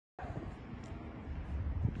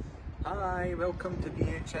Hi, welcome to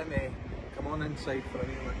BHMA. Come on inside for a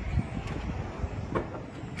wee look.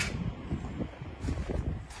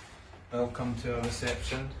 Welcome to our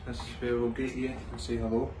reception. This is where we'll greet you and say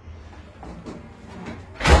hello.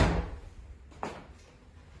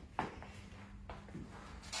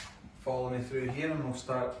 Follow me through here and we'll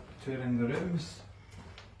start touring the rooms.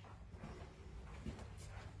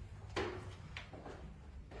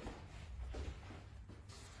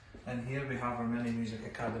 And here we have our mini music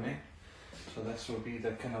academy. So this will be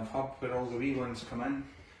the kind of hub where all the wee ones come in.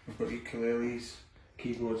 We've got ukuleles,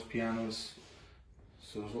 keyboards, pianos.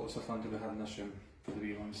 So there's lots of fun to be had in this room for the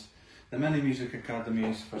wee ones. The mini music academy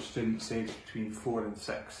is for students aged between 4 and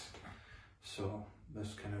 6. So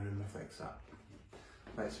this kind of room reflects that.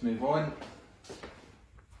 Let's move on.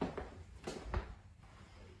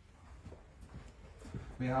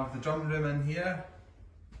 We have the drum room in here.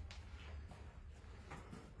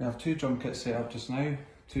 We have 2 drum kits set up just now,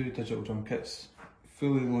 2 digital drum kits,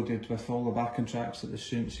 fully loaded with all the backing tracks that the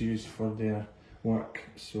students use for their work,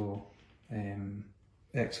 so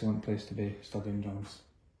excellent place to be studying drums.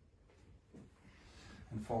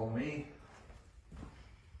 And follow me.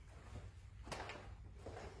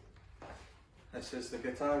 This is the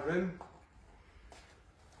guitar room.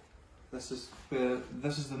 This is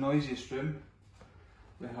the noisiest room.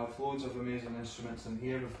 We have loads of amazing instruments in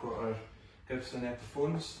here. We've got our Gibson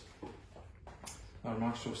Epiphones, our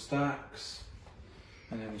Marshall stacks,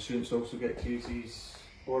 and then the students also get to use these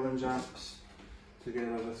orange amps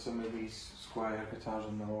together with some of these Squire guitars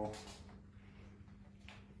on the wall.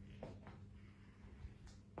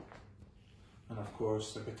 And of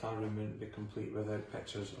course the guitar room wouldn't be complete without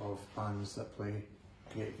pictures of bands that play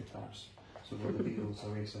great guitars. So we've got the Beatles,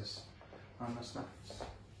 Oasis and the Smiths.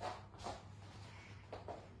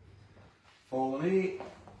 Follow me.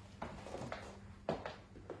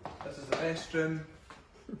 This is the restroom.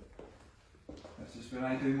 This is where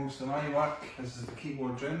I do most of my work. This is the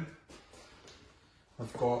keyboard room.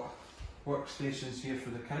 I've got workstations here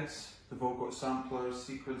for the kids. They've all got samplers,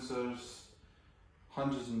 sequencers,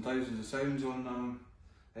 hundreds and thousands of sounds on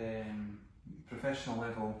them. Professional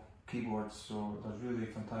level keyboards, so they're really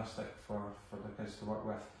fantastic for the kids to work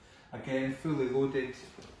with. Again, fully loaded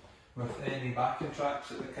with any backing tracks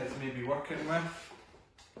that the kids may be working with.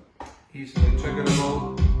 Easily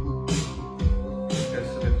triggerable. Kids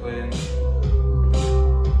to be playing.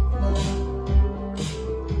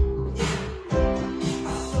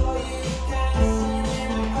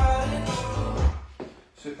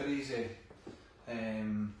 Super easy.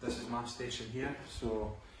 This is my station here,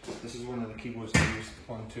 so this is one of the keyboards I used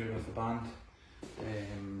on tour with the band.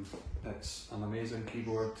 It's an amazing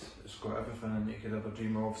keyboard. It's got everything in it you could ever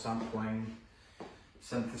dream of: sampling,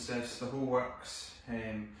 synthesis, the whole works.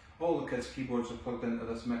 All the kids' keyboards are plugged into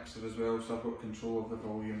this mixer as well, so I've got control of the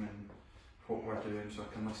volume and what we're doing, so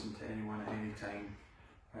I can listen to anyone at any time.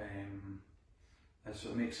 So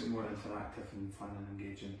it makes it more interactive and fun and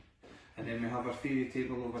engaging. And then we have our theory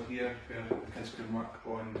table over here where the kids can work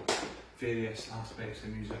on various aspects of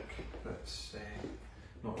music that's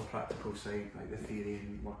not the practical side, like the theory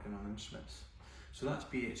and working on instruments. So that's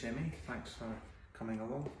BHMA. Thanks for coming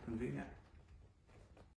along and doing it.